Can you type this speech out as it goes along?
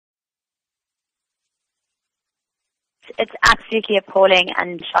It's absolutely appalling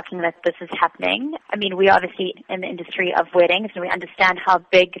and shocking that this is happening. I mean, we're obviously in the industry of weddings, and we understand how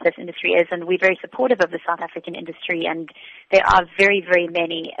big this industry is, and we're very supportive of the South African industry, and there are very, very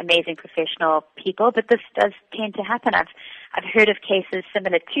many amazing professional people, but this does tend to happen. I've heard of cases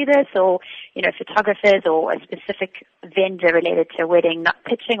similar to this, or, photographers or a specific vendor related to a wedding not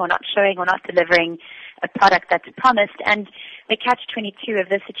pitching or not showing or not delivering a product that's promised. And the catch-22 of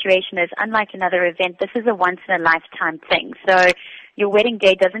this situation is, unlike another event, this is a once-in-a-lifetime thing. So your wedding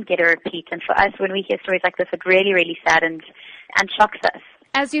day doesn't get a repeat. And for us, when we hear stories like this, it really, really saddens and shocks us.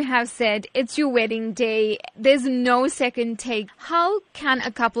 As you have said, it's your wedding day. There's no second take. How can a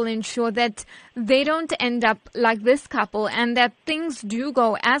couple ensure that they don't end up like this couple and that things do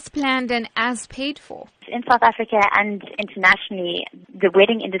go as planned and as paid for? In South Africa and internationally, the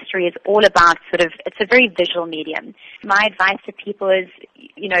wedding industry is all about it's a very visual medium. My advice to people is,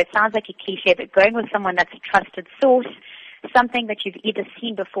 it sounds like a cliche, but going with someone that's a trusted source, something that you've either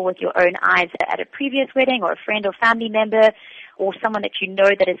seen before with your own eyes at a previous wedding or a friend or family member, or someone that you know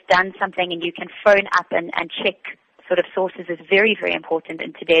that has done something and you can phone up and check sources is very, very important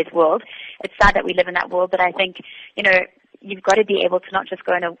in today's world. It's sad that we live in that world, but I think, you've got to be able to not just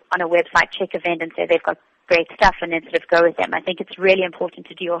go on a website, check a vendor and say they've got great stuff and then go with them. I think it's really important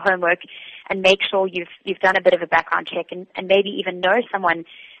to do your homework and make sure you've done a bit of a background check and maybe even know someone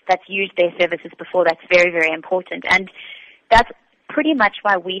that's used their services before. That's very, very important. And that's pretty much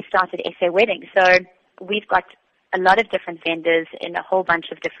why we started SA Weddings. So we've got a lot of different vendors in a whole bunch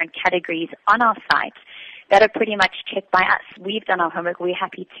of different categories on our site that are pretty much checked by us. We've done our homework. We're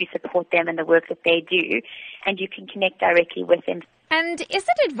happy to support them in the work that they do, and you can connect directly with them. And is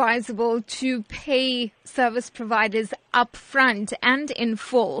it advisable to pay service providers up front and in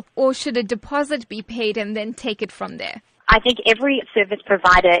full, or should a deposit be paid and then take it from there? I think every service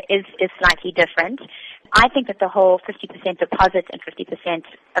provider is slightly different. I think that the whole 50% deposit and 50%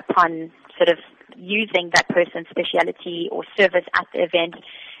 upon using that person's speciality or service at the event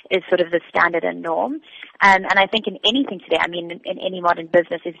is the standard and norm. And I think in anything today, in any modern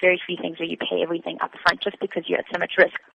business, there's very few things where you pay everything up front just because you're at so much risk.